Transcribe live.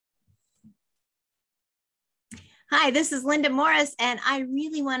Hi, this is Linda Morris, and I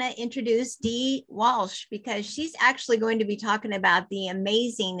really want to introduce Dee Welsch because she's actually going to be talking about the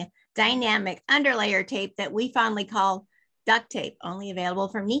amazing dynamic underlayer tape that we fondly call Duk Tape, only available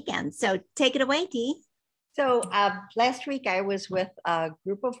from Nikken. So take it away, Dee. So last week I was with a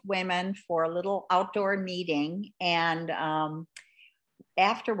group of women for a little outdoor meeting, and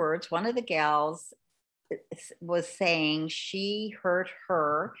afterwards, one of the gals was saying she hurt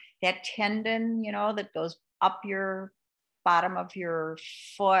that tendon, that goes up your bottom of your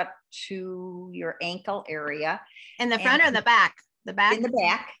foot to your ankle area. In the front or the back? The back? In the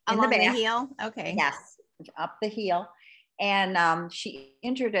back. Along the heel? Okay. Yes, up the heel. And she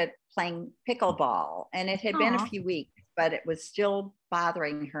injured it playing pickleball. And it had been a few weeks, but it was still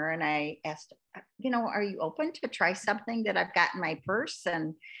bothering her. And I asked, are you open to try something that I've got in my purse?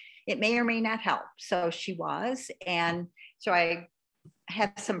 And it may or may not help. So she was. And so I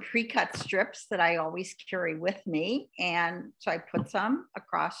have some pre-cut strips that I always carry with me. And so I put some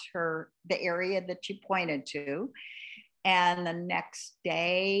across the area that she pointed to. And the next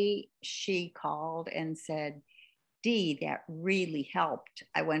day she called and said, Dee, that really helped.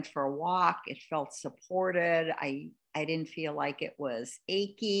 I went for a walk. It felt supported. I didn't feel like it was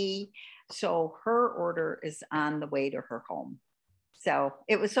achy. So her order is on the way to her home. So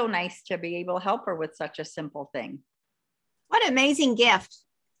it was so nice to be able to help her with such a simple thing. What an amazing gift.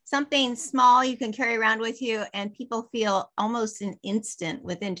 Something small you can carry around with you, and people feel almost an instant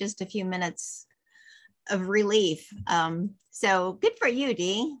within just a few minutes of relief. So good for you,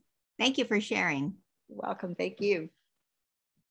 Dee. Thank you for sharing. You're welcome. Thank you.